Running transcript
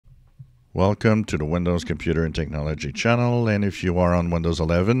Welcome to the Windows Computer and Technology channel, and if you are on Windows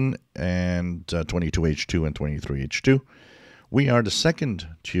 11 and 22H2 and 23H2, we are the second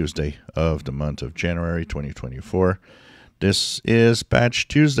Tuesday of the month of January 2024. This is Patch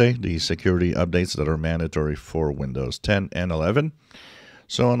Tuesday, the security updates that are mandatory for Windows 10 and 11.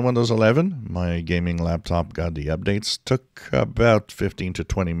 So on Windows 11, my gaming laptop got the updates. Took about 15 to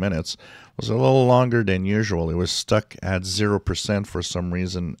 20 minutes. It was a little longer than usual. It was stuck at 0% for some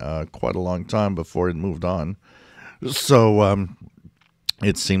reason quite a long time before it moved on. So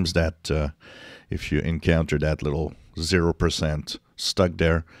it seems that if you encounter that little 0% stuck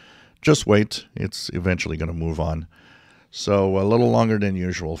there, just wait. It's eventually going to move on. So a little longer than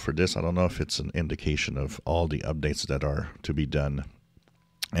usual for this. I don't know if it's an indication of all the updates that are to be done.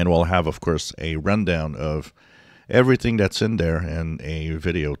 And we'll have, of course, a rundown of everything that's in there and a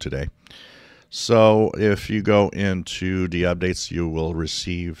video today. So if you go into the updates, you will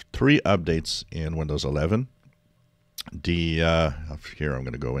receive 3 updates in Windows 11. Here I'm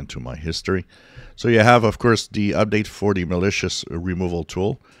going to go into my history. So you have, of course, the update for the malicious removal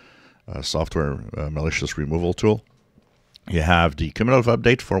tool, software malicious removal tool. You have the cumulative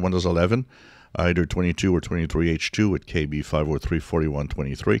update for Windows 11. Either 22 or 23H2 with KB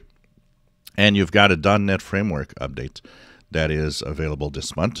 5034123. And you've got a .NET Framework update that is available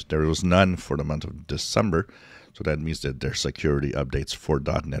this month. There was none for the month of December, so that means that there's security updates for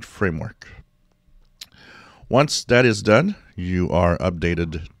 .NET Framework. Once that is done, you are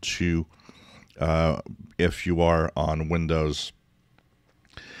updated to, if you are on Windows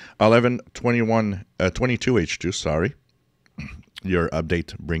 11, 22H2, sorry. Your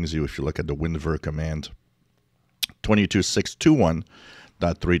update brings you, if you look at the WinVer command,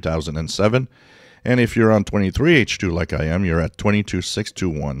 22621.3007. And if you're on 23H2 like I am, you're at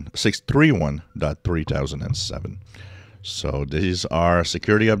 22631.3007. So these are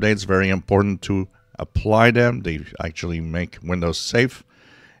security updates, very important to apply them. They actually make Windows safe.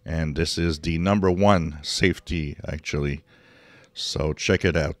 And this is the #1 safety, actually. So check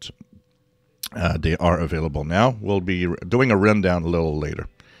it out. They are available now. We'll be doing a rundown a little later.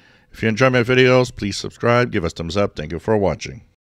 If you enjoy my videos, please subscribe, give us thumbs up. Thank you for watching.